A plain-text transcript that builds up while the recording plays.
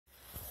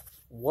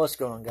What's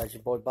going on, guys?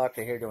 Your boy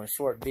Baka here doing a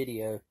short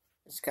video.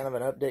 It's kind of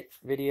an update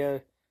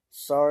video.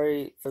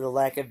 Sorry for the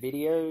lack of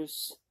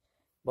videos,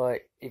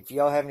 but if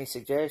y'all have any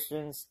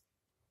suggestions,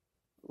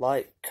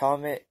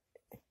 comment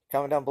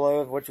down below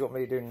of what you want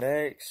me to do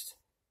next,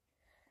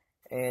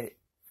 and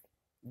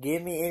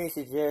give me any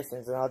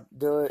suggestions, and I'll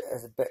do it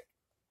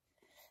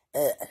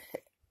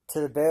to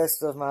the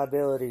best of my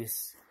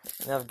abilities.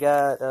 And I've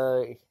got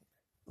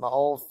my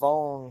old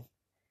phone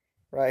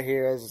right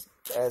here as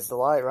the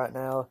light right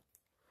now.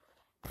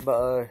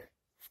 But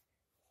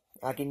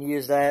I can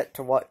use that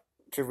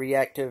to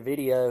react to a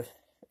video,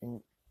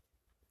 and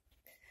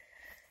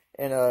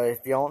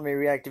if y'all want me to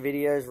react to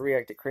videos,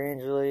 react to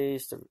cringe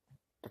release, to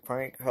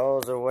prank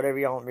calls, or whatever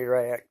y'all want me to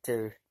react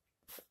to.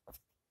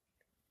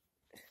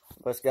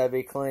 But it's gotta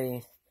be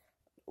clean.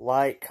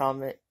 Like,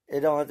 comment. It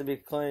don't have to be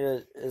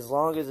clean as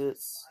long as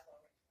it's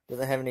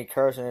doesn't have any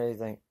cursing or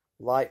anything.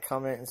 Like,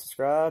 comment, and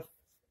subscribe.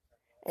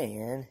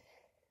 And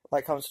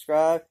like, comment,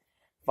 subscribe.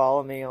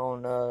 Follow me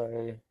on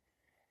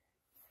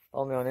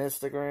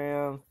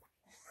Instagram.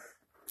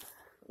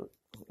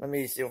 Let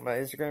me see what my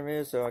Instagram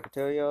is so I can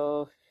tell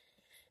y'all.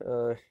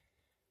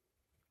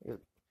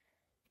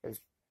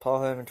 It's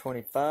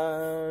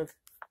Paul725.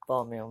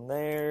 Follow me on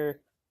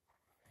there.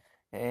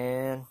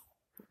 And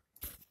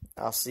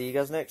I'll see you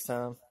guys next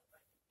time.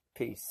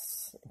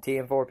 Peace.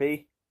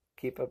 TM4P,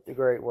 keep up the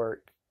great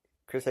work.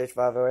 Chris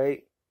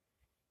H508,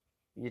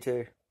 you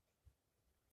too.